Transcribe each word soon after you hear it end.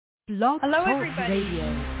Blog Hello, Talk everybody. Radio.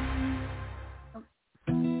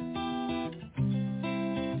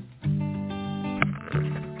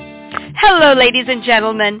 Hello, ladies and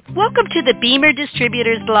gentlemen. Welcome to the BEMER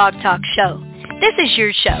Distributors Blog Talk Show. This is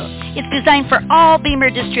your show. It's designed for all BEMER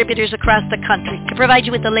distributors across the country to provide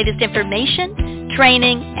you with the latest information,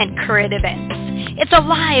 training, and current events. It's a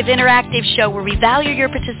live, interactive show where we value your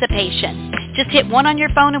participation. Just hit 1 on your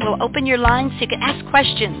phone and we'll open your lines so you can ask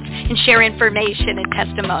questions and share information and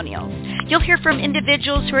testimonials. You'll hear from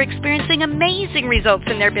individuals who are experiencing amazing results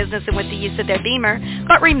in their business and with the use of their BEMER.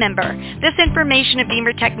 But remember, this information and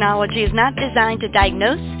BEMER technology is not designed to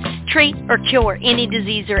diagnose, treat, or cure any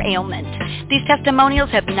disease or ailment. These testimonials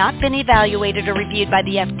have not been evaluated or reviewed by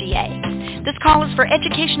the FDA. This call is for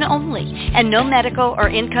education only, and no medical or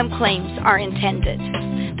income claims are intended.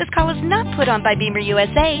 This call is not put on by BEMER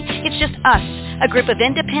USA. It's just us, a group of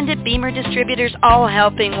independent BEMER distributors all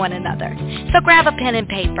helping one another. So grab a pen and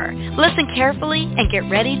paper, listen carefully, and get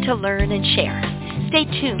ready to learn and share. Stay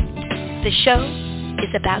tuned. The show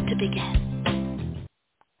is about to begin.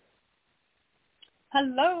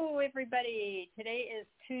 Hello, everybody. Today is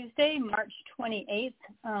Tuesday, March 28th.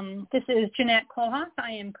 This is Jeanette Kohlhoff.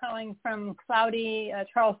 I am calling from cloudy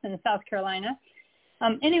Charleston, South Carolina.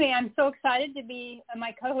 Anyway, I'm so excited to be,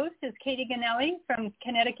 my co-host is Katie Ganelli from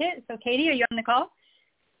Connecticut. So, Katie, are you on the call?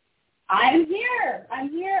 I'm here.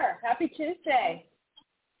 Happy Tuesday.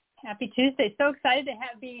 Happy Tuesday. So excited to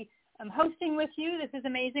be hosting with you. This is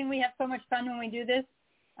amazing. We have so much fun when we do this.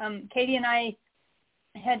 Katie and I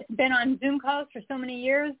had been on Zoom calls for so many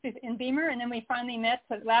years in BEMER, and then we finally met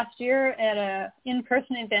last year at a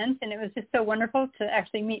in-person event, and it was just so wonderful to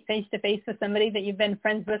actually meet face-to-face with somebody that you've been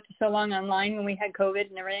friends with for so long online when we had COVID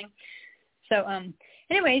and everything. So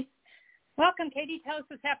anyways, welcome, Katie. Tell us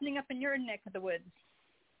what's happening up in your neck of the woods.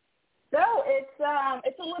 So it's a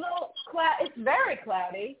little it's very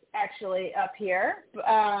cloudy actually up here.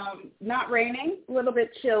 Not raining, a little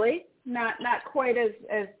bit chilly. Not quite as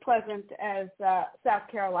pleasant as South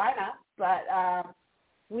Carolina, but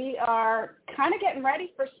we are kind of getting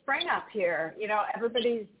ready for spring up here. You know,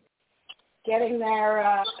 everybody's getting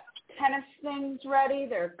their tennis things ready,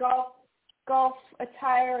 their golf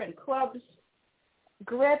attire and clubs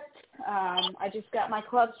gripped. I just got my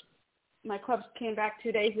clubs. My clubs came back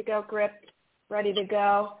 2 days ago, gripped, ready to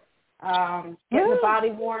go. Getting the body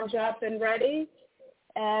warmed up and ready.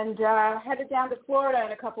 And headed down to Florida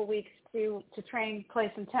in a couple weeks to train,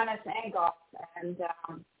 play some tennis and golf, and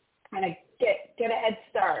kind of get a head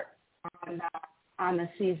start on the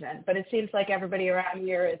season. But it seems like everybody around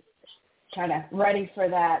here is kind of ready for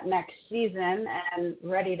that next season and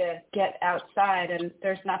ready to get outside. And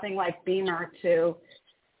there's nothing like BEMER to,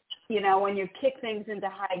 you know, when you kick things into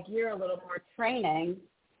high gear, a little more training,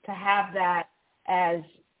 to have that as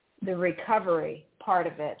the recovery part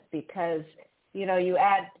of it, because you know, you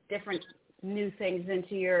add different new things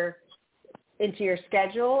into your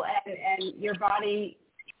schedule, and your body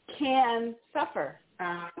can suffer.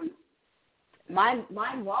 Mine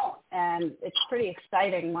won't, and it's pretty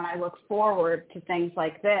exciting when I look forward to things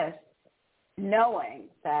like this, knowing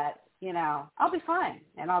that, you know, I'll be fine,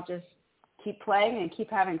 and I'll just keep playing and keep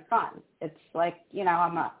having fun. It's like, you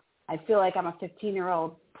know, I feel like I'm a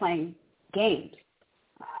 15-year-old playing games.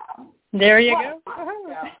 There you go.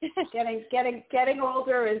 Getting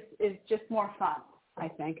older is just more fun, I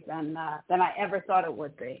think, than I ever thought it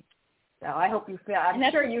would be. So I hope you feel. I'm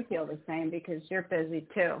sure you feel the same because you're busy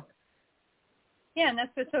too. Yeah, and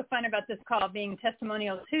that's what's so fun about this call being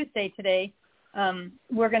Testimonial Tuesday today.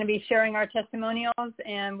 We're going to be sharing our testimonials,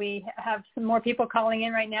 and we have some more people calling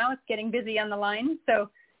in right now. It's getting busy on the line. So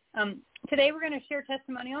today we're going to share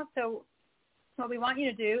testimonials. So what we want you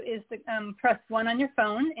to do is to, press 1 on your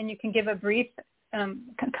phone, and you can give a brief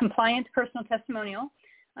compliant personal testimonial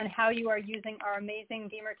on how you are using our amazing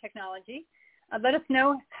BEMER technology. Let us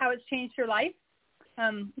know how it's changed your life.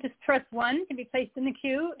 Just press 1 to be placed in the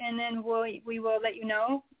queue, and then we will let you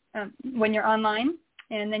know when you're online,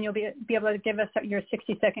 and then you'll be able to give us your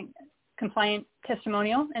 60-second compliant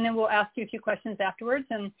testimonial, and then we'll ask you a few questions afterwards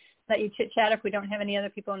and let you chit-chat if we don't have any other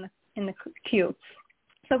people in the queue.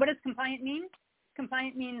 So what does compliant mean?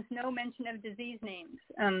 Compliant means no mention of disease names.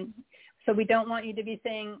 So we don't want you to be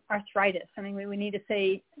saying arthritis. I mean, we need to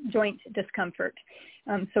say joint discomfort.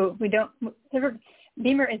 So we don't,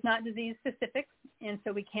 BEMER is not disease specific, and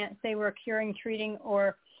so we can't say we're curing, treating,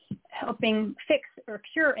 or helping fix or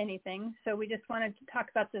cure anything. So we just wanted to talk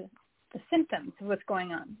about the symptoms of what's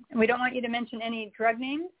going on. And we don't want you to mention any drug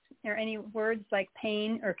names or any words like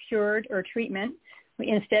pain or cured or treatment.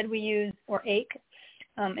 Instead, we use or ache,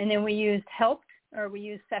 and then we use helped, or we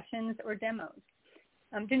use sessions or demos.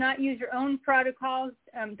 Do not use your own protocols.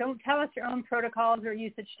 Don't tell us your own protocols or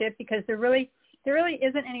usage tip, because there really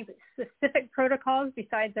isn't any specific protocols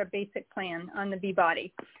besides our basic plan on the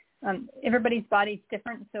B-Body. Everybody's body's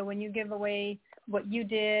different, so when you give away what you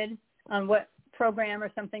did on what program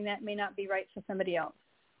or something, that may not be right for somebody else.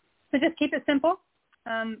 So just keep it simple.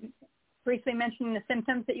 Briefly mentioning the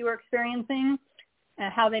symptoms that you were experiencing,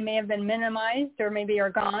 how they may have been minimized or maybe are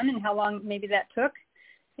gone, and how long maybe that took.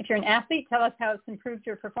 If you're an athlete, tell us how it's improved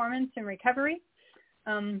your performance and recovery.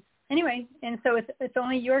 Anyway, and so it's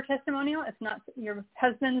only your testimonial. It's not your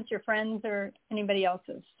husband's, your friends, or anybody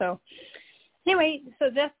else's. So anyway, so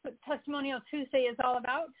that's what Testimonial Tuesday is all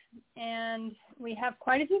about. And we have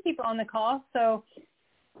quite a few people on the call. So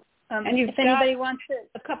and if anybody wants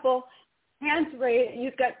a couple hands raised,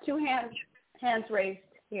 you've got two hands raised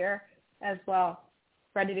here as well,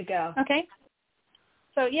 ready to go. Okay.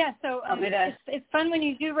 So, it's fun when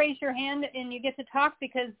you do raise your hand and you get to talk,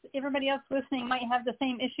 because everybody else listening might have the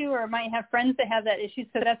same issue or might have friends that have that issue.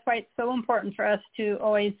 So that's why it's so important for us to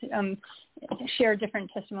always share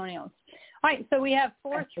different testimonials. All right, so we have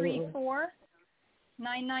 434-996.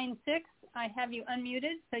 I have you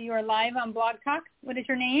unmuted, so you are live on Blog Talk. What is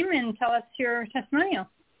your name, and tell us your testimonial?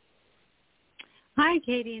 Hi,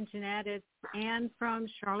 Katie and Jeanette. It's Ann from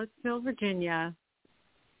Charlottesville, Virginia.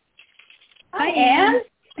 Hi, Ann.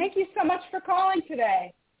 Thank you so much for calling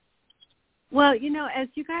today. Well, as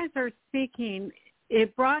you guys are speaking,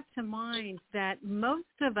 it brought to mind that most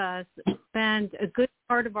of us spend a good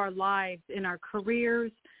part of our lives in our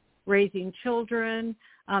careers, raising children.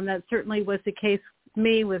 That certainly was the case with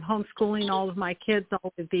me with homeschooling all of my kids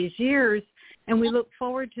all of these years. And we look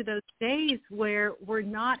forward to those days where we're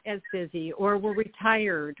not as busy, or we're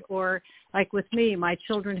retired, or like with me, my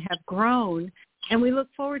children have grown. And we look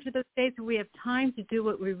forward to those days where we have time to do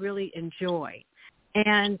what we really enjoy.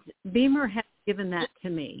 And BEMER has given that to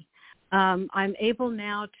me. I'm able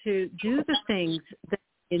now to do the things that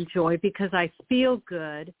I enjoy because I feel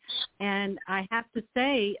good. And I have to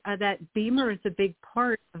say that BEMER is a big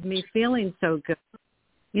part of me feeling so good.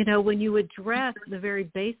 When you address the very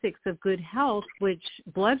basics of good health, which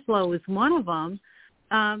blood flow is one of them,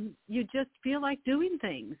 you just feel like doing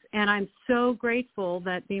things. And I'm so grateful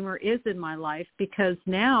that BEMER is in my life, because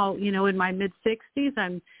now, in my mid-60s,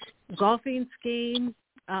 I'm golfing, skiing,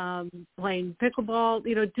 playing pickleball,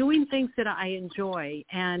 doing things that I enjoy.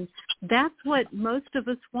 And that's what most of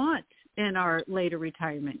us want in our later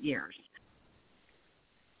retirement years.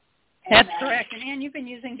 That's correct. And Ann, you've been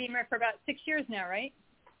using BEMER for about 6 years now, right?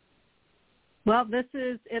 Well,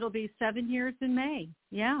 it'll be 7 years in May.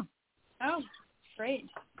 Yeah. Oh, great.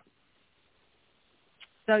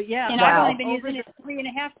 So, yeah. And I've only been using it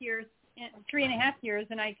 3.5 years,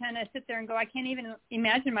 and I kind of sit there and go, I can't even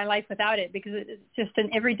imagine my life without it, because it's just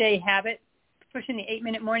an everyday habit, pushing the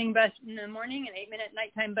 8-minute morning button in the morning and 8-minute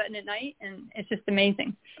nighttime button at night, and it's just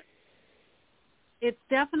amazing. It's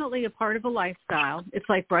definitely a part of a lifestyle. It's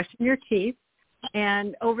like brushing your teeth.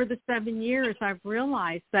 And over the 7 years, I've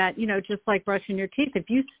realized that, just like brushing your teeth, if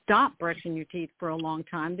you stop brushing your teeth for a long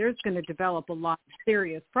time, there's going to develop a lot of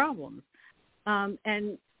serious problems.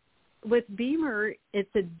 And with BEMER, it's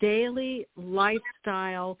a daily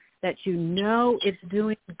lifestyle that it's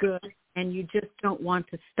doing good, and you just don't want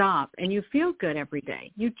to stop. And you feel good every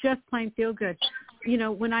day. You just plain feel good.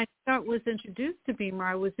 When I was introduced to BEMER,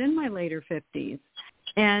 I was in my later 50s.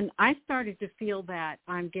 And I started to feel that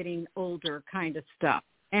I'm getting older kind of stuff.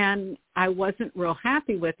 And I wasn't real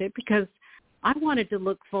happy with it, because I wanted to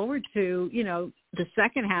look forward to, the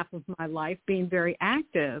second half of my life being very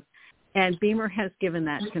active. And BEMER has given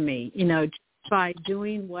that to me, just by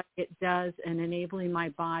doing what it does and enabling my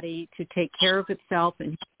body to take care of itself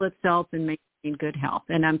and heal itself and maintain good health.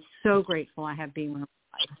 And I'm so grateful I have BEMER in my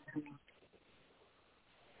life.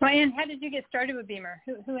 Well, Ann, how did you get started with BEMER?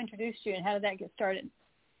 Who introduced you, and how did that get started?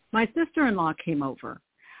 My sister-in-law came over.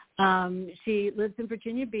 She lives in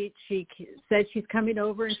Virginia Beach. She said she's coming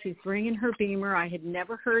over and she's bringing her BEMER. I had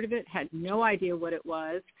never heard of it, had no idea what it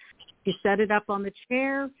was. She set it up on the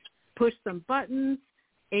chair, pushed some buttons.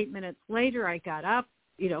 8 minutes later, I got up,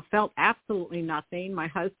 felt absolutely nothing. My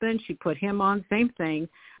husband, she put him on, same thing.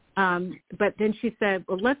 But then she said,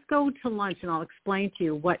 well, let's go to lunch and I'll explain to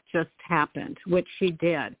you what just happened, which she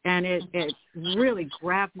did. And it really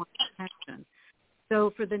grabbed my attention.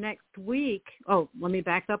 So for the next week, let me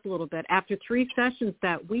back up a little bit. After 3 sessions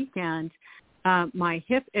that weekend, my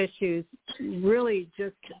hip issues really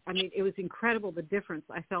it was incredible the difference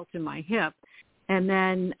I felt in my hip. And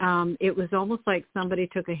then it was almost like somebody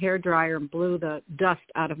took a hairdryer and blew the dust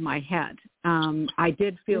out of my head. I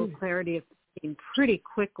did feel clarity of thinking pretty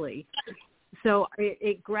quickly. so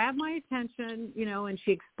it grabbed my attention, and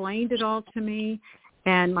she explained it all to me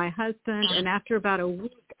and my husband. And after about a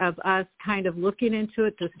week of us kind of looking into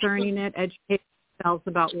it, discerning it, educating ourselves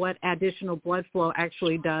about what additional blood flow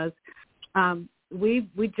actually does, we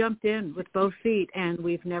jumped in with both feet, and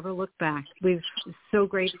we've never looked back. We're so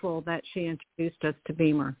grateful that she introduced us to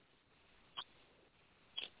BEMER.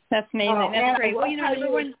 That's amazing. That's great. Well,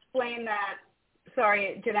 everyone explain that.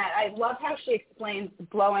 Sorry, Jeanette. I love how she explains the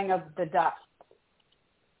blowing of the dust,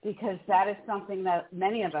 because that is something that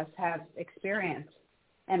many of us have experienced.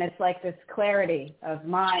 And it's like this clarity of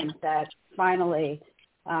mind that finally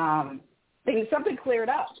something cleared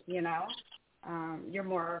up, You're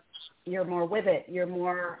more with it. You're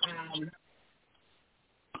more,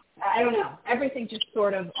 I don't know. Everything just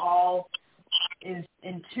sort of all is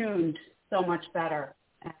in tuned so much better.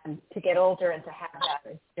 And to get older and to have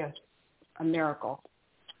that is just a miracle.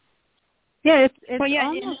 Yeah, it's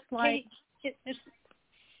almost like...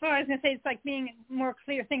 Well, I was going to say, it's like being more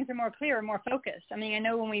clear. Things are more clear, more focused. I mean, I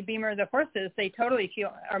know when we BEMER the horses, they totally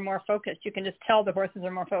are more focused. You can just tell the horses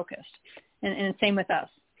are more focused. And same with us.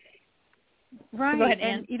 Right. So go ahead,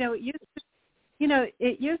 Ann. And,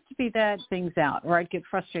 it used to be that things out, or I'd get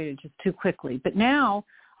frustrated just too quickly. But now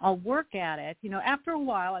I'll work at it. After a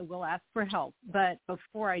while, I will ask for help. But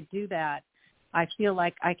before I do that, I feel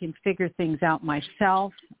like I can figure things out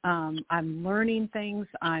myself. I'm learning things.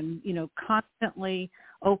 I'm, constantly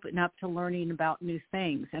open up to learning about new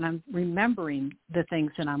things, and I'm remembering the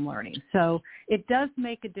things that I'm learning. So it does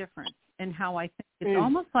make a difference in how I think. It's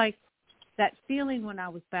almost like that feeling when I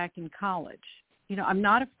was back in college. I'm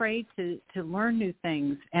not afraid to learn new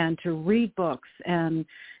things and to read books and,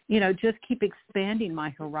 just keep expanding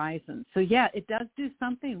my horizons. So, yeah, it does do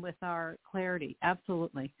something with our clarity.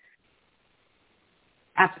 Absolutely.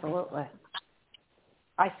 Absolutely.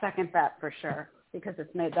 I second that for sure, because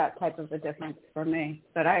it's made that type of a difference for me.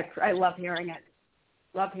 But I love hearing it.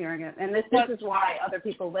 Love hearing it. And this is why other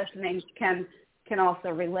people listening can also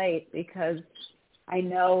relate, because I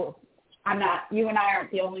know you and I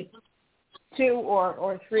aren't the only two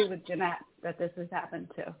or three with Jeanette that this has happened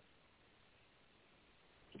to.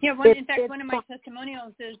 Yeah, in fact, one of my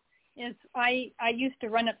testimonials is I used to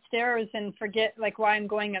run upstairs and forget why I'm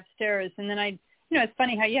going upstairs, and then it's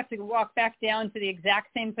funny how you have to walk back down to the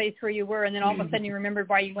exact same place where you were, and then all of a sudden you remembered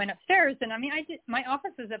why you went upstairs. And my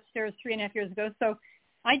office was upstairs 3.5 years ago, so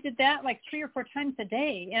I did that 3 or 4 times a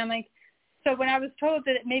day. And I'm like, so when I was told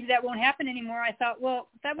that maybe that won't happen anymore, I thought, well,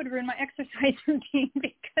 that would ruin my exercise routine,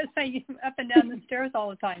 because I am up and down the stairs all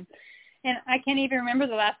the time. And I can't even remember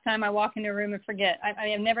the last time I walk into a room and forget. I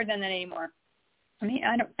have never done that anymore. I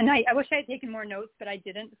wish I had taken more notes, but I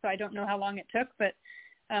didn't, so I don't know how long it took. But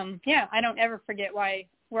I don't ever forget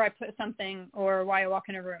where I put something or why I walk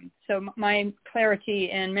in a room. So my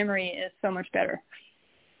clarity and memory is so much better.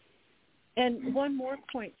 And one more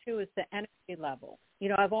point, too, is the energy level.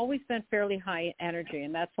 I've always been fairly high energy,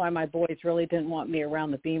 and that's why my boys really didn't want me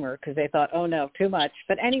around the BEMER, because they thought, oh, no, too much.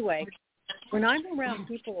 But anyway, when I'm around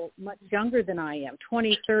people much younger than I am,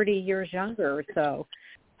 20, 30 years younger or so,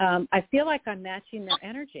 I feel like I'm matching their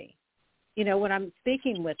energy, when I'm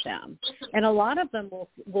speaking with them. And a lot of them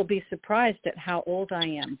will be surprised at how old I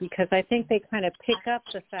am, because I think they kind of pick up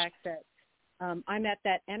the fact that I'm at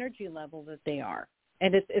that energy level that they are.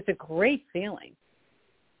 And it's a great feeling.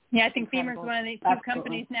 Yeah, I think BEMER is one of the few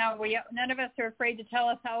companies now where none of us are afraid to tell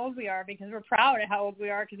us how old we are, because we're proud of how old we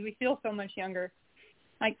are, because we feel so much younger.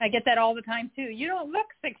 I get that all the time, too. You don't look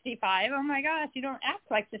 65. Oh, my gosh, you don't act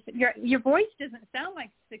like this. Your voice doesn't sound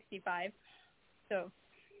like 65. So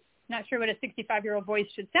not sure what a 65-year-old voice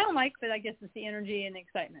should sound like, but I guess it's the energy and the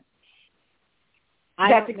excitement.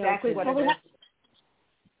 That's exactly what it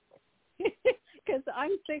is. Because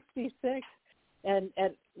I'm 66, and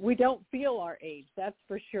we don't feel our age, that's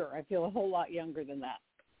for sure. I feel a whole lot younger than that.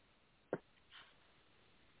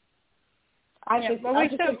 We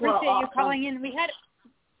so appreciate you calling in.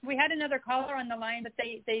 We had another caller on the line, but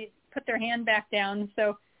they put their hand back down.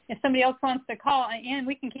 So if somebody else wants to call, and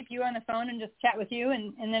we can keep you on the phone and just chat with you.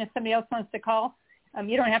 And then if somebody else wants to call,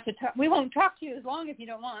 you don't have to talk. We won't talk to you as long if you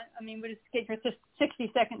don't want. We'll just get your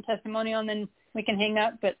 60-second testimonial, and then we can hang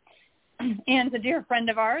up. But Ann's a dear friend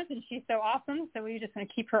of ours, and she's so awesome. So we're just going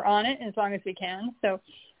to keep her on it as long as we can. So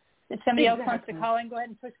if somebody else wants to call in, go ahead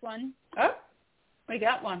and push 1. Oh, we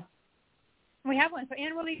got one. We have one. So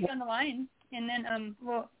Ann, we'll leave you on the line. And then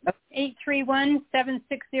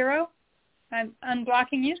 831-760. I'm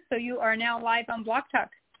unblocking you, so you are now live on Block Talk.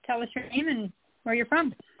 Tell us your name and where you're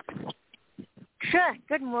from. Sure.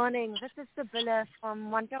 Good morning. This is Sibylla from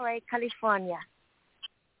Monterey, California.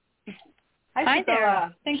 Hi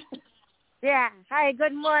there. Yeah. Hi,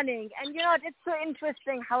 good morning. And it's so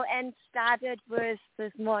interesting how Anne started with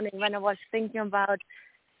this morning when I was thinking about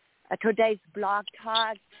today's blog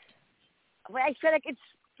talk. Where I feel like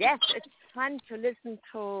it's fun to listen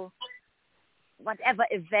to whatever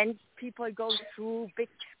events people go through, big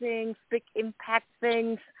things, big impact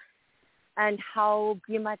things, and how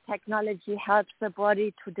BEMER technology helps the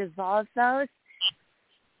body to dissolve those.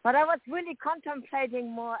 But I was really contemplating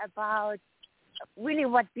more about really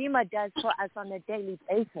what BEMER does for us on a daily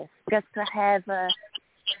basis, just to have a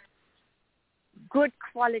good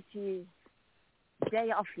quality day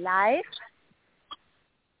of life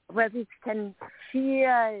where we can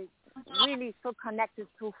feel really so connected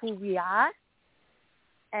to who we are,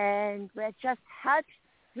 and where it just helps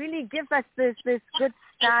really give us this good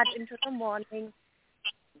start into the morning,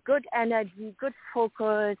 good energy, good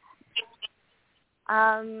focus.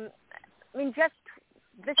 Just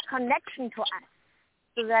this connection to us,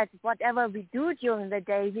 so that whatever we do during the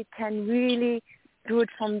day, we can really do it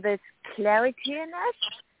from this clarity in us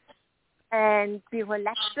and be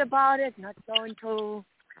relaxed about it, not go into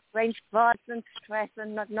strange thoughts and stress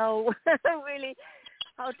and not know really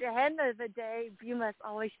how to handle the day. BEMER is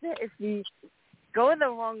always there if we go the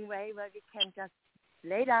wrong way, where we can just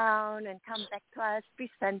lay down and come back to us,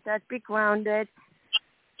 be centered, be grounded.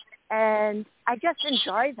 And I just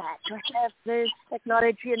enjoy that, to have this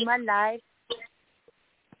technology in my life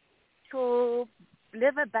to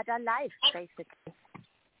live a better life, basically.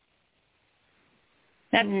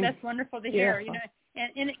 That's wonderful to hear.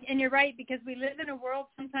 And you're right, because we live in a world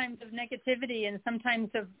sometimes of negativity and sometimes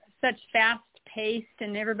of such fast paced,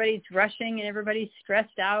 and everybody's rushing and everybody's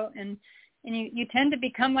stressed out, and you tend to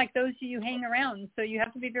become like those who you hang around. So you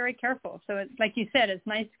have to be very careful. So it's like you said, it's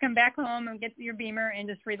nice to come back home and get your BEMER and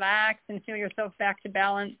just relax and feel yourself back to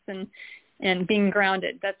balance and being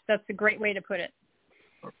grounded. That's a great way to put it.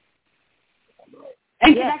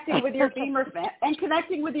 And connecting with your BEMER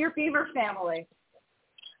connecting with your BEMER family.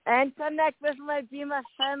 And connect with my BEMER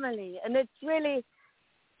family. And it's really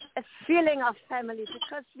a feeling of family,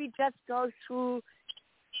 because we just go through,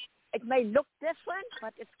 it may look different,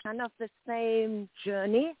 but it's kind of the same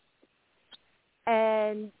journey.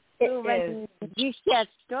 And when we share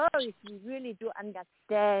stories, we really do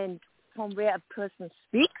understand from where a person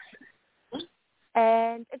speaks.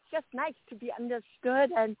 And it's just nice to be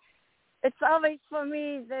understood. And it's always, for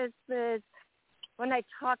me, this when I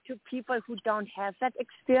talk to people who don't have that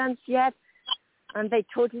experience yet, and they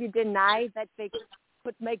totally deny that they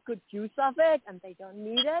could make good use of it and they don't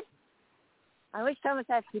need it, I always tell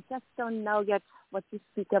myself, you just don't know yet what you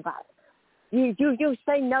speak about. You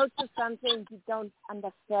say no to something you don't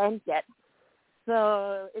understand yet.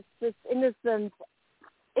 So it's this innocent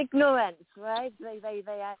ignorance, right?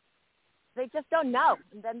 They just don't know,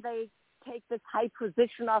 and then they take this high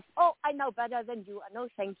position of, oh, I know better than you. No,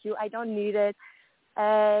 thank you. I don't need it.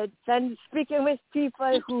 Then speaking with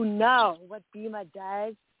people who know what BEMER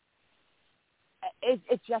does,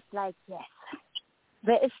 it's just like, yes,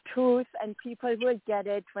 there is truth, and people will get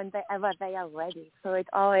it whenever they are ready. So it's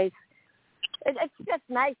just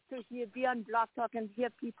nice to be on Blog Talk and hear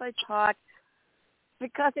people talk,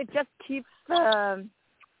 because it just keeps the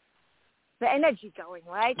energy going,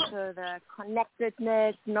 right? So the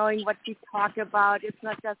connectedness, knowing what we talk about, it's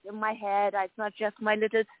not just in my head, it's not just my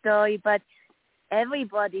little story, but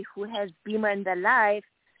everybody who has BEMER in their life,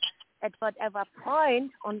 at whatever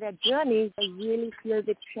point on their journey, they really feel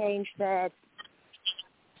the change that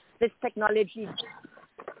this technology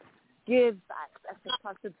gives us as a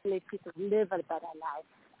possibility to live a better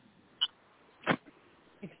life.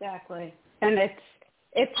 Exactly. And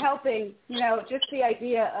it's helping, just the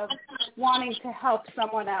idea of wanting to help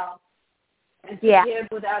someone else and to give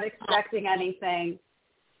without expecting anything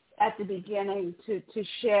at the beginning, to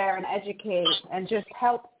share and educate and just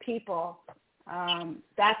help people.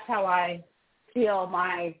 That's how I feel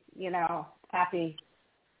my,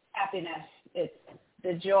 happiness.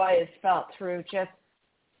 The joy is felt through just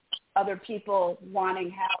other people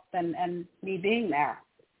wanting help and me being there.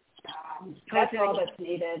 That's all that's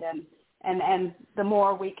needed. And the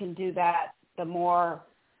more we can do that, the more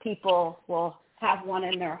people will have one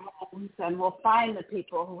in their homes, and we'll find the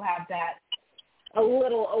people who have that, a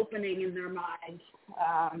little opening in their mind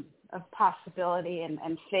of possibility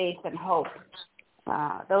and faith and hope.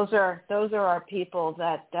 Those are our people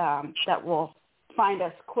that will find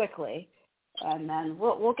us quickly, and then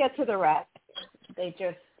we'll get to the rest. They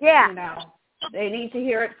just, they need to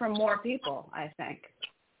hear it from more people, I think.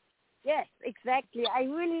 Yes, exactly. I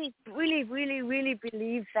really, really, really, really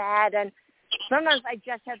believe that. And sometimes I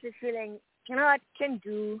just have this feeling, I can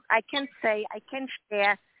do, I can say, I can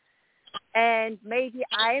share. and maybe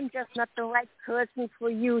I am just not the right person for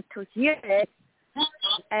you to hear it.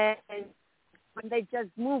 And when they just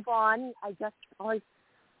move on, I just always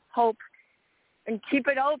hope and keep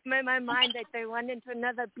it open in my mind that they run into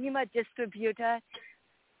another BEMER distributor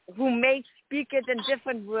who may speak it in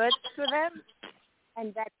different words to them,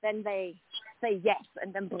 and that then they say yes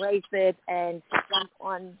and embrace it and jump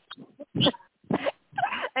on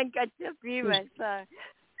and get their BEMER. So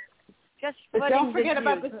just but don't forget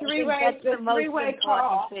about the three-way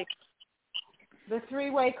call. The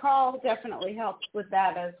three-way call definitely helps with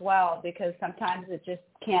that as well, because sometimes it just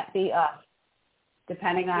can't be us,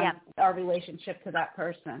 depending on our relationship to that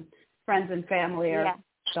person. Friends and family are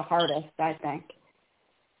the hardest, I think.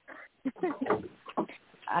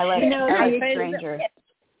 I like strangers.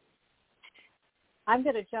 I'm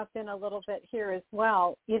going to jump in a little bit here as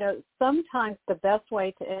well. Sometimes the best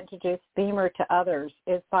way to introduce BEMER to others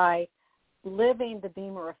is by living the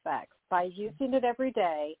BEMER effects, by using it every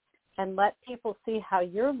day, and let people see how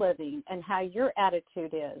you're living and how your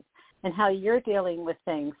attitude is and how you're dealing with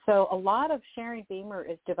things. So a lot of sharing BEMER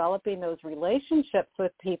is developing those relationships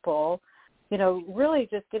with people. Really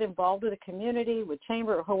just get involved with the community, with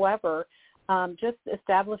chamber, or whoever, just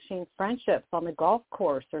establishing friendships on the golf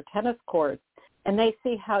course or tennis courts. And they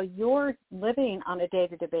see how you're living on a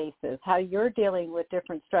day-to-day basis, how you're dealing with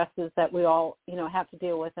different stresses that we all, have to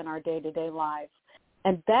deal with in our day-to-day lives.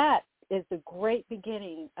 And that is a great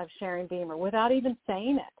beginning of sharing BEMER without even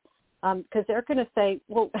saying it, because they're going to say,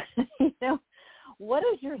 well, what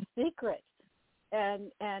is your secret?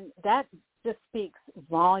 And that just speaks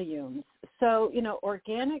volumes. So,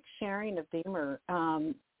 organic sharing of BEMER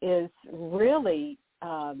is really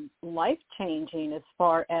life-changing as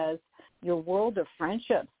far as your world of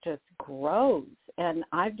friendships just grows. And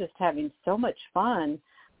I'm just having so much fun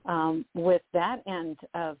with that end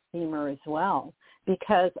of BEMER as well,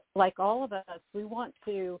 because like all of us, we want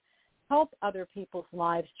to help other people's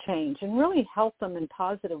lives change and really help them in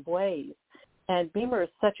positive ways. And BEMER is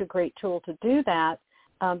such a great tool to do that.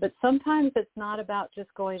 But sometimes it's not about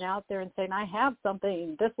just going out there and saying, I have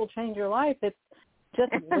something, this will change your life. It's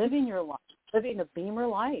just living your life. Living a BEMER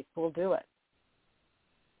life will do it.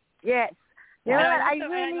 Yes. You know what? I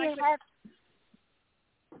really have.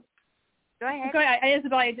 Go ahead. Go ahead.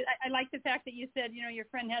 Isabel, I like the fact that you said, your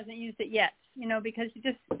friend hasn't used it yet, because you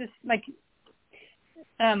just like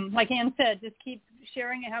Ann said, just keep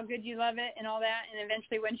sharing how good you love it and all that, and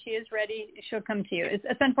eventually when she is ready, she'll come to you. It's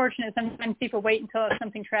unfortunate. Sometimes people wait until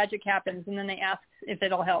something tragic happens, and then they ask if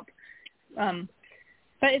it'll help.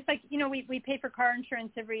 But it's like, we pay for car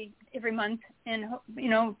insurance every month, and,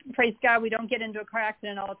 praise God, we don't get into a car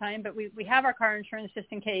accident all the time, but we have our car insurance just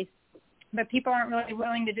in case. But people aren't really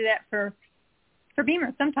willing to do that for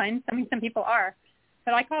BEMER sometimes. I mean, some people are.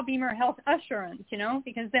 But I call BEMER health assurance,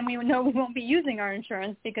 because then we know we won't be using our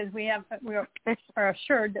insurance because we are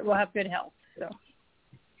assured that we'll have good health. So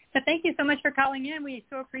thank you so much for calling in. We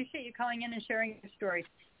so appreciate you calling in and sharing your story.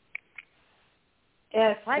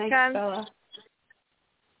 Yes, thanks, Bella.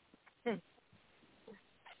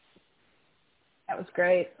 That was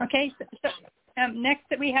great. Okay, so next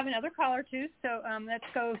we have another caller too. So let's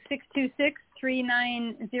go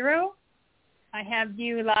 626-390. I have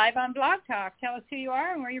you live on Blog Talk. Tell us who you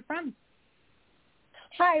are and where you're from.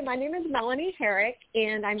 Hi, my name is Melanie Herrick,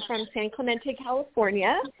 and I'm from San Clemente,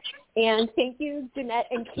 California. And thank you, Jeanette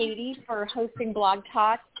and Katie, for hosting Blog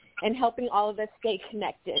Talk and helping all of us stay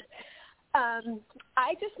connected.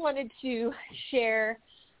 I just wanted to share,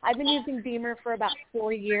 I've been using BEMER for about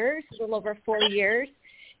 4 years, a little over 4 years.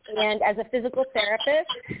 And as a physical therapist,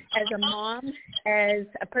 as a mom, as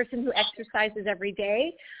a person who exercises every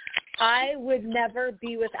day, I would never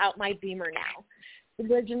be without my BEMER now.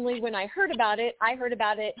 Originally, when I heard about it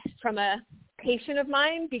from a patient of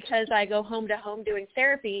mine because I go home to home doing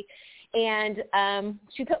therapy. And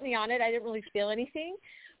she put me on it. I didn't really feel anything,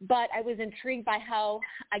 but I was intrigued by how,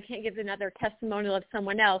 I can't give another testimonial of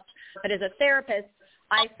someone else, but as a therapist,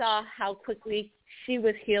 I saw how quickly she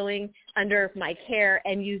was healing under my care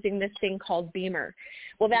and using this thing called BEMER.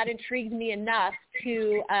 Well, that intrigued me enough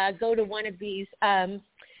to go to one of these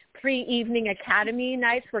pre-evening academy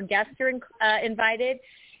nights where guests are invited,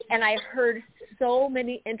 and I heard so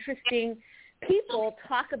many interesting people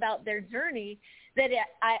talk about their journey that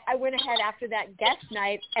I went ahead after that guest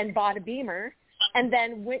night and bought a BEMER, and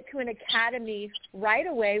then went to an academy right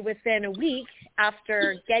away within a week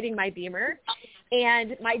after getting my BEMER.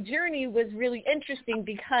 And my journey was really interesting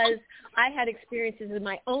because I had experiences in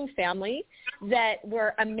my own family that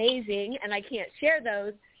were amazing, and I can't share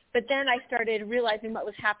those. But then I started realizing what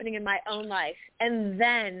was happening in my own life. And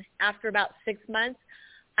then after about 6 months,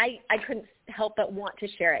 I couldn't help but want to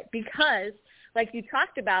share it because, like you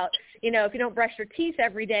talked about, if you don't brush your teeth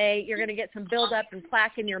every day, you're going to get some buildup and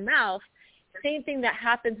plaque in your mouth. Same thing that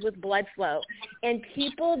happens with blood flow. And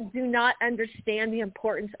people do not understand the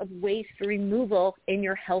importance of waste removal in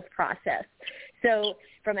your health process. So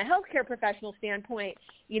from a healthcare professional standpoint,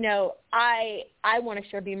 I want to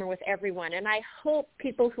share BEMER with everyone. And I hope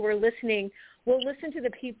people who are listening will listen to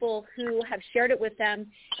the people who have shared it with them.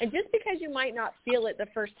 And just because you might not feel it the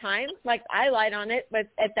first time, like I lied on it, but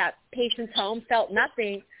at that patient's home, felt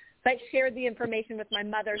nothing, but shared the information with my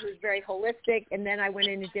mother, who's very holistic, and then I went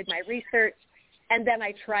in and did my research, and then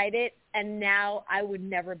I tried it, and now I would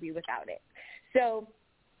never be without it. So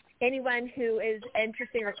anyone who is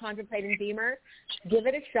interested or contemplating BEMER, give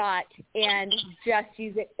it a shot and just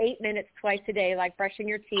use it 8 minutes twice a day, like brushing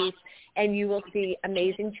your teeth, and you will see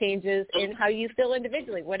amazing changes in how you feel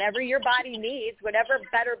individually. Whatever your body needs, whatever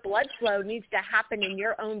better blood flow needs to happen in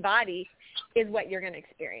your own body is what you're going to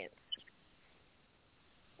experience.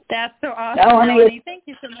 That's so awesome, Melanie. Thank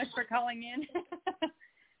you so much for calling in.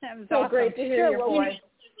 That was so awesome. Great to hear your voice.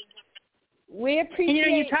 We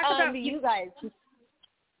appreciate you talk about you guys.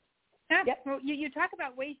 Yeah, yep. Well, you talk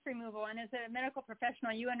about waste removal, and as a medical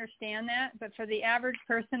professional, you understand that. But for the average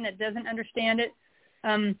person that doesn't understand it,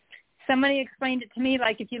 somebody explained it to me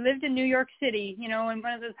like if you lived in New York City, in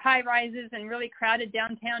one of those high rises and really crowded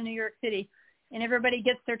downtown New York City, and everybody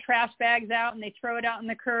gets their trash bags out and they throw it out on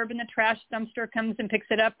the curb, and the trash dumpster comes and picks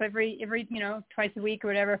it up every twice a week or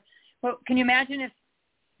whatever. Well, can you imagine if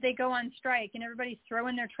they go on strike and everybody's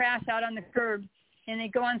throwing their trash out on the curb, and they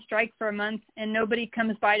go on strike for a month and nobody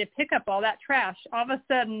comes by to pick up all that trash? All of a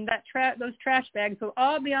sudden, those trash bags will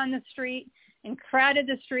all be on the street and crowded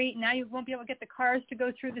the street. Now you won't be able to get the cars to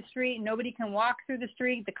go through the street. Nobody can walk through the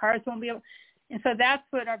street. The cars won't be able. And so that's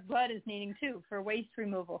what our blood is needing too, for waste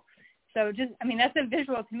removal. So that's a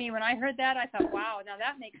visual to me. When I heard that, I thought, wow, now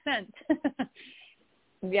that makes sense.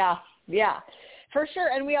 Yeah, for sure.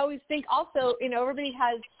 And we always think also, everybody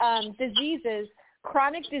has diseases.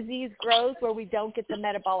 Chronic disease grows where we don't get the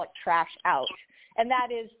metabolic trash out. And that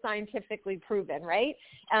is scientifically proven, right?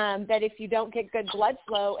 That if you don't get good blood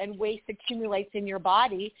flow and waste accumulates in your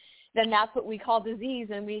body, then that's what we call disease.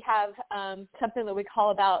 And we have something that we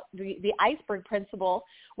call about the iceberg principle,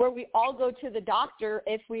 where we all go to the doctor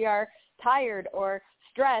if we are tired or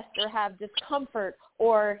stressed or have discomfort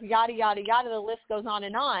or yada, yada, yada. The list goes on.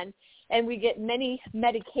 And we get many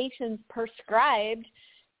medications prescribed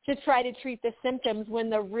to try to treat the symptoms when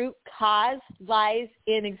the root cause lies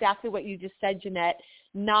in exactly what you just said, Jeanette,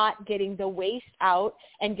 not getting the waste out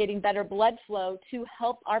and getting better blood flow to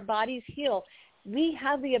help our bodies heal. We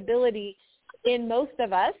have the ability in most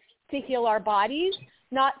of us to heal our bodies.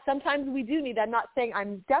 Sometimes we do need that. I'm not saying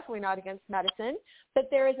I'm definitely not against medicine, but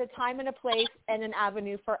there is a time and a place and an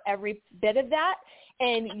avenue for every bit of that,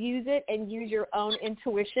 and use it and use your own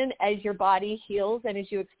intuition as your body heals and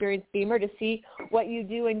as you experience BEMER to see what you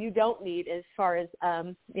do and you don't need as far as,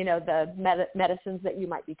 the medicines that you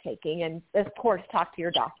might be taking. And, of course, talk to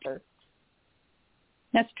your doctor.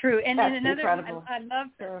 That's true. And That's another, incredible.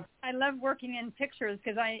 I love working in pictures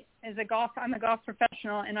because I'm a golf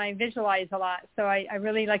professional and I visualize a lot. So I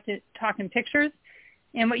really like to talk in pictures.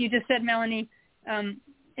 And what you just said, Melanie,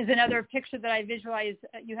 is another picture that I visualize.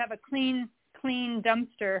 You have a clean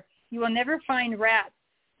dumpster. You will never find rats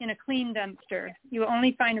in a clean dumpster. You will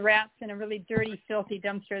only find rats in a really dirty, filthy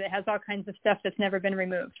dumpster that has all kinds of stuff that's never been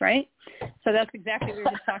removed, right? So that's exactly what we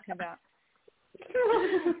were just talking about.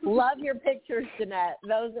 Love your pictures, Jeanette.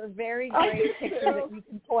 Those are very great pictures that you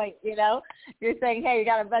can point, You're saying, hey, you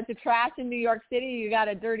got a bunch of trash in New York City, you got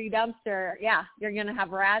a dirty dumpster. Yeah, you're going to have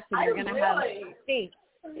rats and you're going to have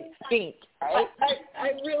stink, right?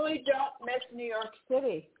 I really don't miss New York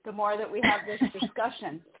City the more that we have this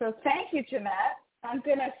discussion. So thank you, Jeanette. I'm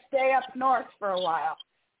going to stay up north for a while.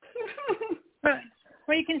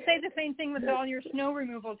 Well, you can say the same thing with all your snow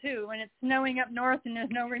removal too. When it's snowing up north and there's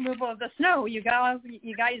no removal of the snow, you guys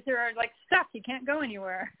are like stuck. You can't go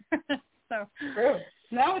anywhere. So true.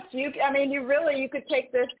 No, you could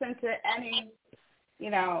take this into any,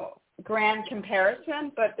 grand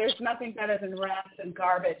comparison, but there's nothing better than rats and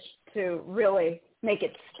garbage to really make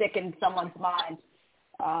it stick in someone's mind.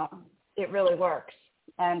 It really works,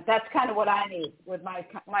 and that's kind of what I need with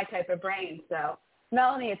my type of brain. So.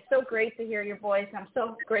 Melanie, it's so great to hear your voice. I'm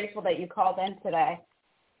so grateful that you called in today.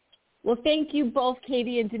 Well, thank you both,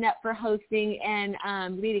 Katie and Jeanette, for hosting and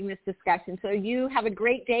leading this discussion. So you have a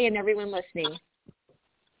great day, and everyone listening.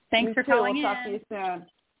 Thanks for calling in. We'll talk to you soon.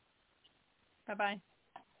 Bye-bye.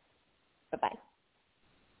 Bye-bye.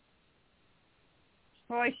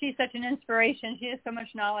 Boy, she's such an inspiration. She has so much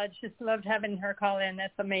knowledge. Just loved having her call in.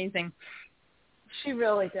 That's amazing. She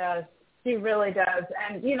really does. She really does.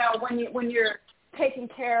 And, you know, when you're taking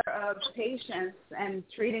care of patients and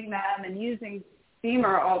treating them and using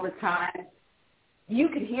BEMER all the time, you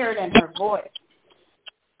can hear it in her voice,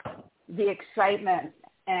 the excitement.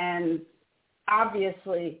 And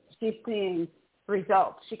obviously she's seeing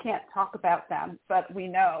results. She can't talk about them, but we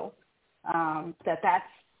know that that's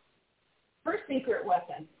her secret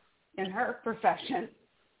weapon in her profession,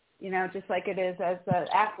 you know, just like it is as an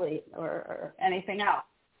athlete or anything else.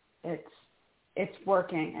 It's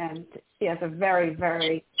working, and she has a very,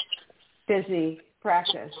 very busy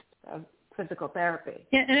practice of physical therapy.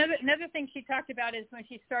 Yeah, another thing she talked about is when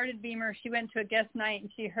she started BEMER, she went to a guest night and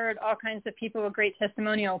she heard all kinds of people with great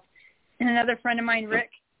testimonials. And another friend of mine, Rick,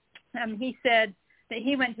 he said that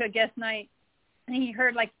he went to a guest night and he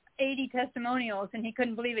heard like 80 testimonials, and he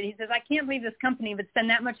couldn't believe it. He says, I can't believe this company would spend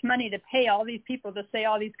that much money to pay all these people to say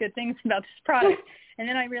all these good things about this product. And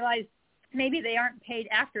then I realized maybe they aren't paid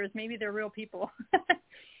actors. Maybe they're real people.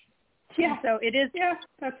 Yeah. So it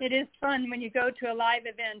is fun when you go to a live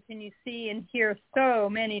event and you see and hear so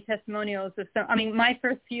many testimonials. My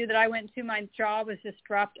first few that I went to, my jaw was just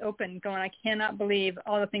dropped open going, I cannot believe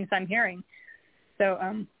all the things I'm hearing. So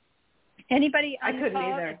anybody on the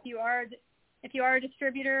call, if you are a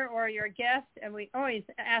distributor or you're a guest, and we always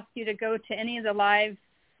ask you to go to any of the live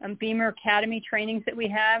BEMER Academy trainings that we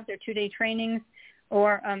have. They're 2-day trainings,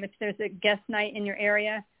 or if there's a guest night in your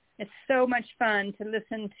area. It's so much fun to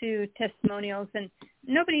listen to testimonials, and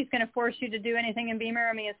nobody's going to force you to do anything in BEMER.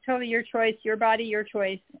 I mean, it's totally your choice, your body, your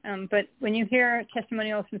choice. But when you hear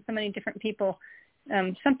testimonials from so many different people,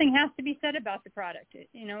 something has to be said about the product.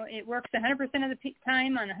 It works 100% of the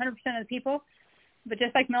time on 100% of the people. But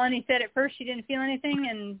just like Melanie said, at first she didn't feel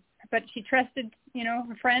anything, but she trusted,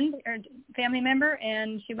 her friend or family member,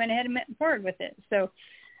 and she went ahead and went forward with it. So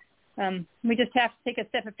we just have to take a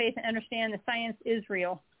step of faith and understand the science is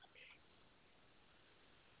real.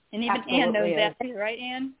 And even Absolutely Ann knows is. that too, right,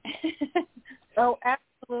 Ann? Oh,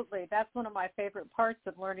 absolutely. That's one of my favorite parts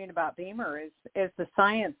of learning about BEMER is the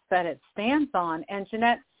science that it stands on. And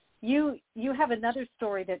Jeanette, you have another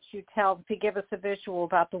story that you tell to give us a visual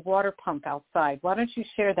about the water pump outside. Why don't you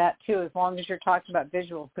share that too, as long as you're talking about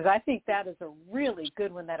visuals? Because I think that is a really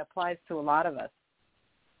good one that applies to a lot of us.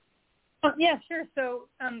 Oh, yeah, sure. So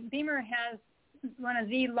BEMER has one of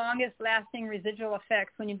the longest lasting residual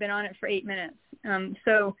effects when you've been on it for 8 minutes.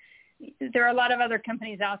 So there are a lot of other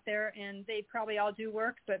companies out there, and they probably all do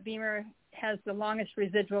work, but BEMER has the longest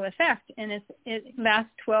residual effect, and it lasts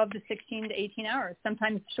 12 to 16 to 18 hours,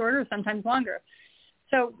 sometimes shorter, sometimes longer.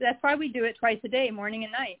 So that's why we do it twice a day, morning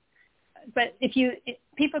and night. But if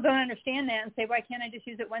people don't understand that and say, why can't I just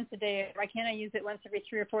use it once a day? Why can't I use it once every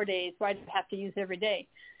 3 or 4 days? Why do I have to use it every day?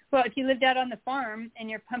 Well, if you lived out on the farm and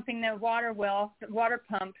you're pumping the water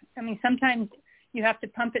pump, sometimes you have to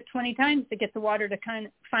pump it 20 times to get the water to kind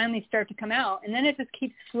of finally start to come out. And then it just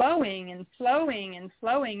keeps flowing and flowing and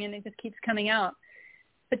flowing, and it just keeps coming out.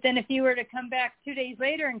 But then if you were to come back 2 days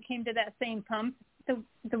later and came to that same pump,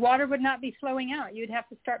 the water would not be flowing out. You'd have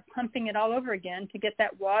to start pumping it all over again to get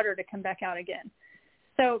that water to come back out again.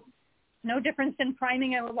 So no difference in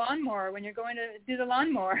priming a lawnmower when you're going to do the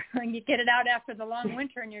lawnmower. When you get it out after the long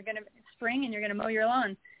winter and you're going to spring and you're going to mow your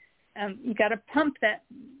lawn, you got to pump that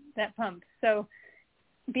pump. So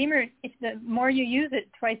BEMER, if the more you use it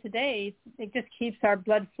twice a day, it just keeps our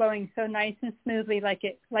blood flowing so nice and smoothly, like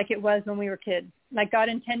it was when we were kids, like God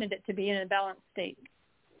intended it to be in a balanced state.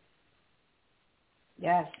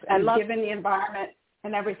 Yes, and given the environment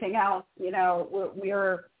and everything else,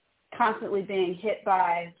 we're constantly being hit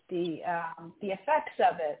by the effects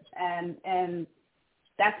of it, and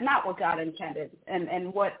that's not what God intended.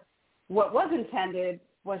 And what was intended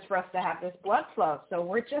was for us to have this blood flow. So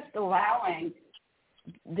we're just allowing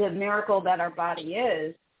the miracle that our body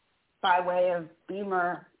is by way of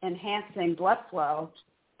BEMER enhancing blood flow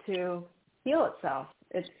to heal itself.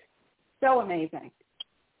 It's so amazing.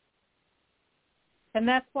 And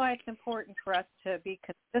that's why it's important for us to be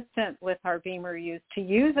consistent with our BEMER use, to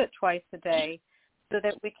use it twice a day so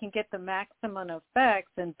that we can get the maximum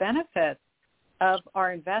effects and benefits of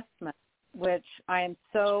our investment, which I am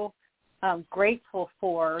so grateful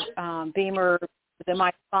for BEMER,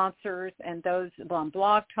 my sponsors, and those on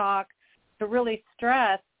Blog Talk to really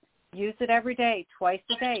stress, use it every day, twice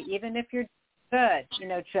a day, even if you're good,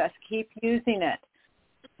 just keep using it,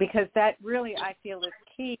 because that really, I feel, is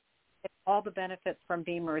key. All the benefits from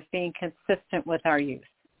BEMER is being consistent with our use.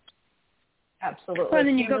 Absolutely. Well, and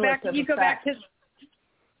then you go back to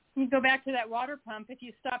you go back to that water pump. If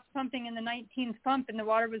you stopped pumping in the 19th pump and the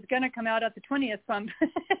water was going to come out at the 20th pump.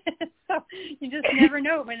 So you just never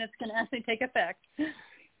know when it's going to actually take effect.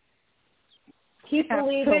 Keep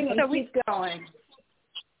believing and keep going.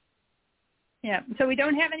 Yeah, so we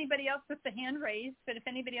don't have anybody else with the hand raised, but if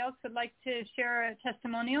anybody else would like to share a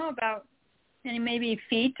testimonial about any maybe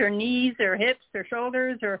feet or knees or hips or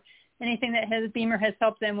shoulders or anything that BEMER has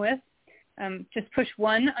helped them with, just push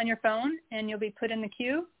 1 on your phone and you'll be put in the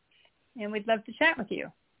queue, and we'd love to chat with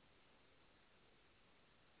you.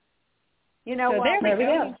 You know so what? There we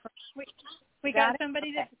go. go. We got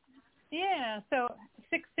somebody that, so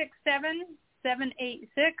 667-786.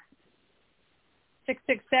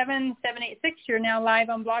 667-786. You're now live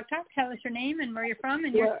on Blog Talk. Tell us your name and where you're from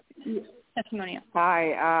and your testimonial.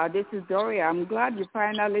 Hi, this is Doria. I'm glad you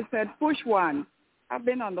finally said push 1. I've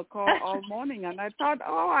been on the call all morning, and I thought,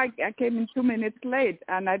 I came in 2 minutes late,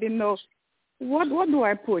 and I didn't know what do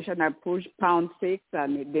I push, and I pushed pound 6,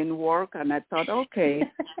 and it didn't work, and I thought, okay,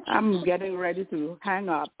 I'm getting ready to hang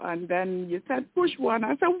up, and then you said push 1.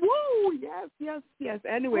 I said, whoa, yes.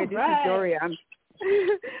 Anyway, this is Doria.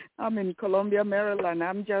 I'm in Columbia, Maryland.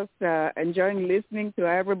 I'm just enjoying listening to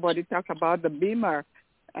everybody talk about the BEMER.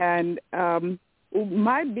 And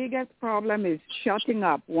my biggest problem is shutting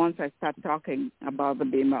up once I start talking about the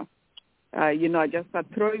BEMER. I just start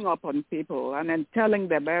throwing up on people and then telling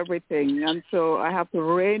them everything. And so I have to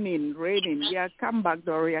rein in. Yeah, come back,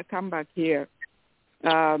 Doria, come back here.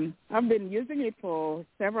 I've been using it for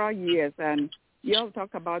several years, and you all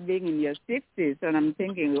talk about being in your 60s, and I'm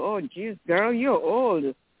thinking, oh, geez, girl, you're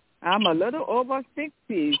old. I'm a little over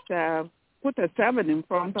 60s. Put a 7 in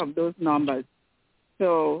front of those numbers.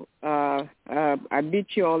 So I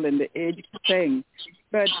beat you all in the age thing.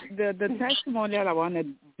 But the testimonial I want to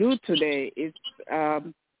do today is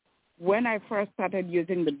when I first started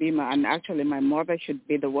using the BEMER, and actually my mother should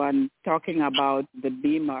be the one talking about the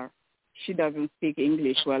BEMER. She doesn't speak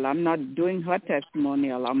English well. I'm not doing her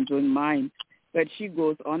testimonial. I'm doing mine. But she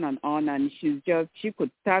goes on, and she could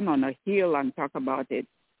stand on a hill and talk about it.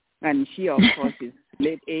 And she, of course, is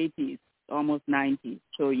late 80s, almost 90.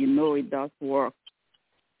 So it does work.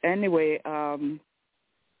 Anyway,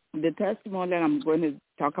 the testimonial I'm going to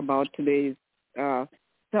talk about today is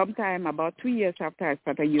sometime about 2 years after I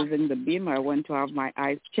started using the BEMER, I went to have my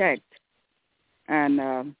eyes checked. And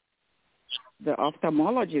the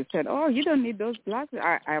ophthalmologist said, oh, you don't need those glasses.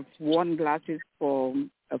 I've worn glasses for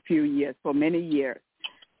a few years, for many years.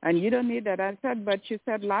 And you don't need that. I said, but she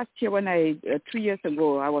said last year 3 years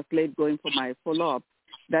ago, I was late going for my follow-up,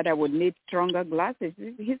 that I would need stronger glasses.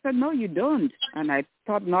 He said, no, you don't. And I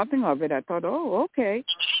thought nothing of it. I thought, oh, okay.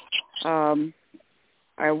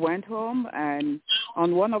 I went home, and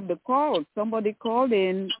on one of the calls, somebody called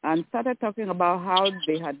in and started talking about how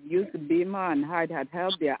they had used the BEMER and how it had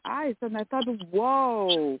helped their eyes. And I thought,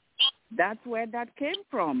 whoa, that's where that came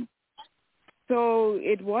from. So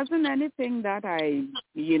it wasn't anything that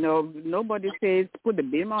nobody says put the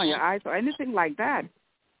BEMER on your eyes or anything like that.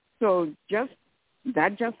 So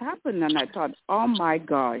that just happened, and I thought, oh my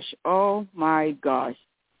gosh.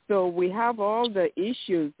 So we have all the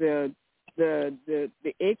issues, the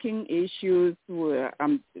aching issues.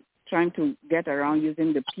 I'm trying to get around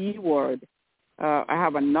using the P word. I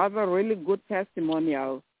have another really good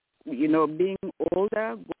testimonial. Being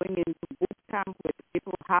older, going into boot camp with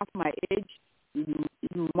people half my age,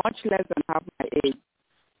 much less than half my age,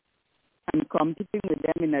 and competing with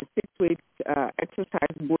them in a 6-week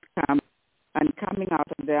exercise boot camp, and coming out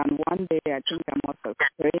of there. And one day, I think I must have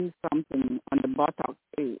sprained something on the buttock,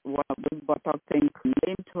 one of those buttock things,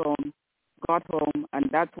 limped home, got home, and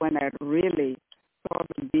that's when I really saw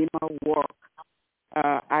the BEMER work.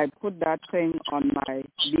 I put that thing on my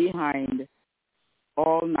behind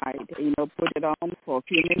all night, put it on for a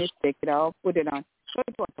few minutes, take it out, put it on. So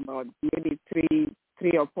it was about maybe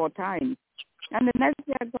three or 4 times. And the next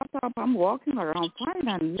day I got up, I'm walking around fine,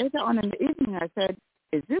 and later on in the evening I said,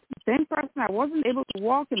 is this the same person? I wasn't able to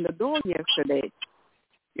walk in the door yesterday.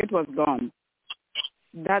 It was gone.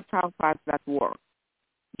 That's how fast that works.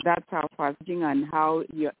 That's how fast, and how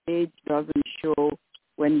your age doesn't show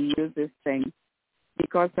when you use this thing.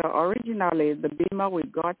 Because originally the BEMER, we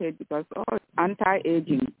got it because, it's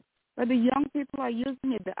anti-aging. But the young people are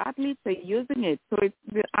using it. The athletes are using it. So it's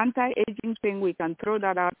the anti-aging thing. We can throw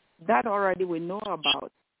that out. That already we know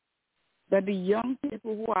about. But the young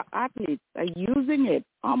people who are athletes are using it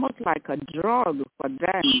almost like a drug for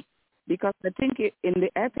them. Because I think in the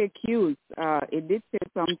FAQs, it did say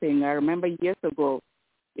something. I remember years ago,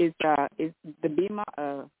 is the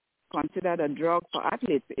BEMER considered a drug for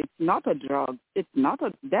athletes? It's not a drug. It's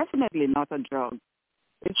definitely not a drug.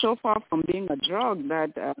 It's so far from being a drug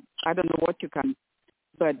that I don't know what you can,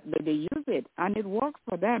 but they use it, and it works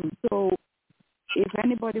for them. So if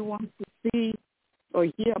anybody wants to see or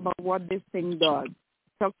hear about what this thing does,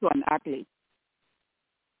 talk to an athlete.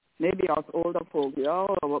 Maybe us older folks,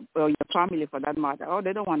 or your family for that matter. Oh,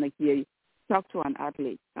 they don't want to hear you. Talk to an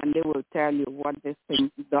athlete, and they will tell you what this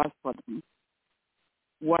thing does for them,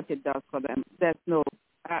 what it does for them. There's no,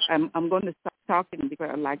 I'm going to stop talking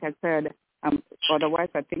because, like I said, otherwise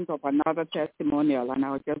I think of another testimonial, and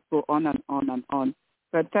I'll just go on and on and on.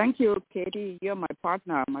 But thank you, Katie. You're my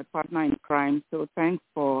partner in crime. So thanks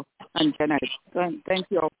and Janet, thank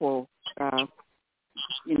you all for,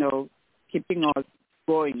 keeping us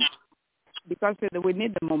going. Because we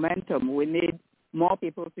need the momentum. We need more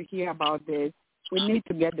people to hear about this. We need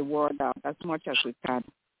to get the word out as much as we can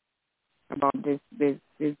about this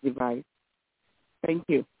device. Thank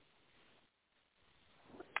you.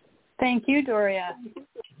 Thank you, Doria.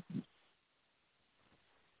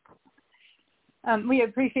 We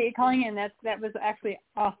appreciate you calling in. That was actually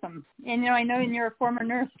awesome. And, I know you're a former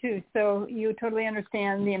nurse, too, so you totally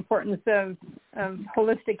understand the importance of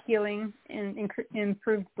holistic healing and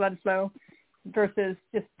improved blood flow versus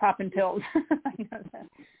just popping pills. I know that.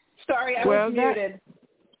 Sorry, I was muted.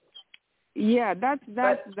 Yeah, that's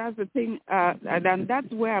the thing, and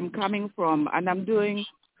that's where I'm coming from, and I'm doing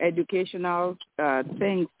educational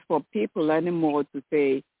things for people anymore to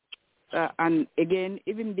say, and again,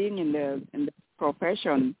 even being in the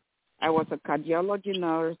profession, I was a cardiology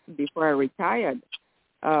nurse before I retired,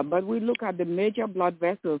 but we look at the major blood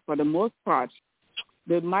vessels for the most part.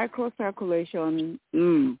 The microcirculation,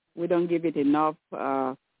 we don't give it enough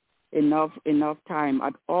time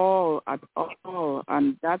at all,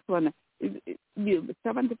 and that's when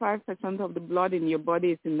 75% of the blood in your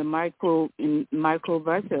body is in the micro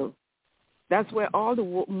vessels. That's where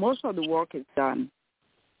most of the work is done.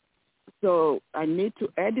 So I need to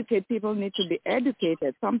educate. People need to be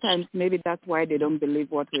educated. Sometimes maybe that's why they don't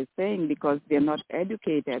believe what we're saying, because they're not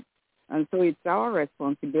educated. And so it's our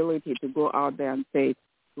responsibility to go out there and say,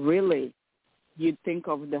 really, you think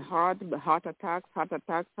of the heart attacks,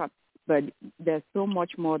 but there's so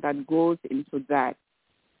much more that goes into that.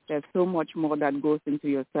 There's so much more that goes into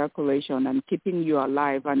your circulation and keeping you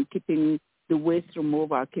alive and keeping the waste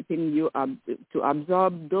removal, keeping you to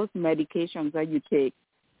absorb those medications that you take.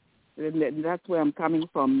 That's where I'm coming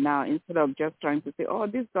from now, instead of just trying to say, oh,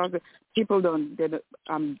 this doesn't, people don't,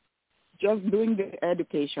 I'm just doing the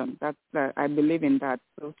education. I believe in that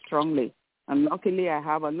so strongly. And luckily I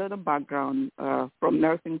have a little background from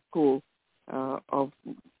nursing school of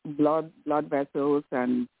blood vessels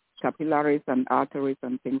and capillaries and arteries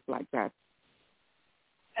and things like that.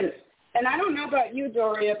 And I don't know about you,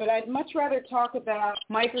 Doria, but I'd much rather talk about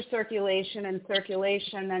microcirculation and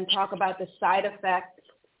circulation than talk about the side effects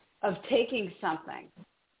of taking something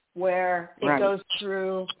where it goes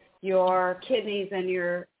through your kidneys and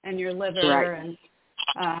your liver, and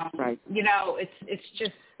it's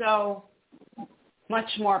just so much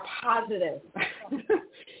more positive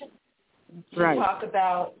to talk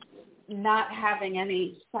about not having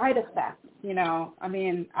any side effects. I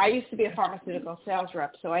mean, I used to be a pharmaceutical sales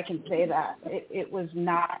rep, so I can say that it was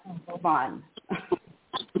not fun.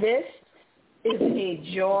 This is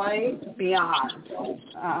a joy beyond,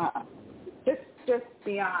 just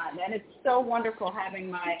beyond. And it's so wonderful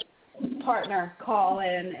having my partner call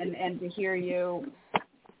in and to hear you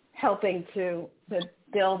helping to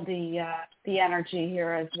build the energy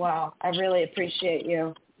here as well. I really appreciate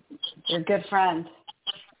you. You're a good friend.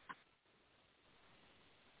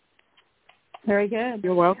 Very good.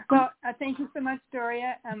 You're welcome. Well, thank you so much,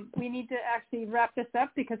 Doria. We need to actually wrap this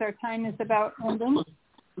up because our time is about ending.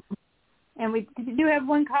 And we do have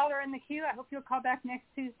one caller in the queue. I hope you'll call back next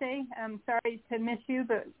Tuesday. I'm sorry to miss you,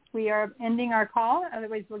 but we are ending our call.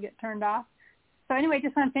 Otherwise, we'll get turned off. So anyway, I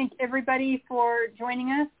just want to thank everybody for joining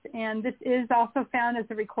us. And this is also found as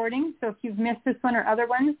a recording. So if you've missed this one or other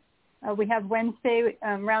ones, we have Wednesday,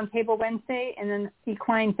 Roundtable Wednesday, and then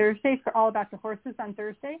Equine Thursday for All About the Horses on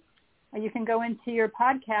Thursday. You can go into your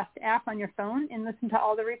podcast app on your phone and listen to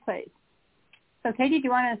all the replays. So, Katie, do you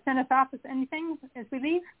want to send us off with anything as we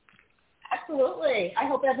leave? Absolutely. I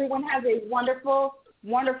hope everyone has a wonderful,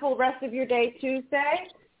 wonderful rest of your day Tuesday.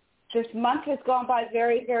 This month has gone by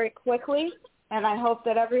very, very quickly, and I hope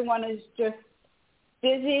that everyone is just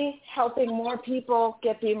busy helping more people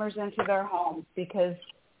get BEMERs into their homes, because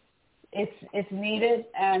it's needed,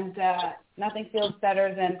 and nothing feels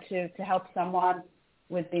better than to help someone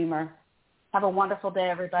with BEMER. Have a wonderful day,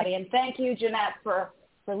 everybody. And thank you, Jeanette, for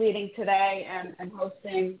leading today and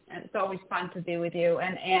hosting. And it's always fun to be with you.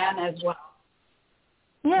 And Anne as well.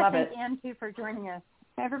 Yeah, Love thank it. Anne, too, for joining us.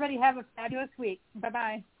 Everybody have a fabulous week.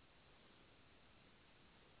 Bye-bye.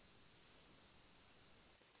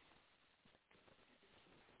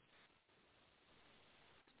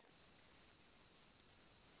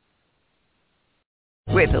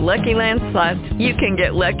 With the Lucky Land Slots, you can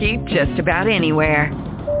get lucky just about anywhere.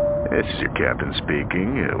 This is your captain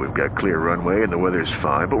speaking. We've got clear runway and the weather's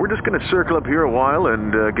fine, but we're just going to circle up here a while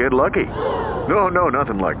and get lucky. No,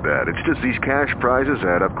 nothing like that. It's just these cash prizes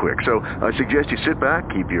add up quick. So I suggest you sit back,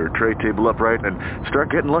 keep your tray table upright, and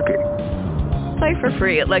start getting lucky. Play for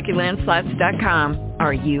free at LuckyLandSlots.com.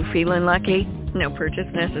 Are you feeling lucky? No purchase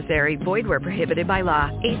necessary. Void where prohibited by law.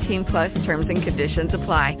 18+ terms and conditions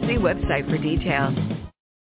apply. See website for details.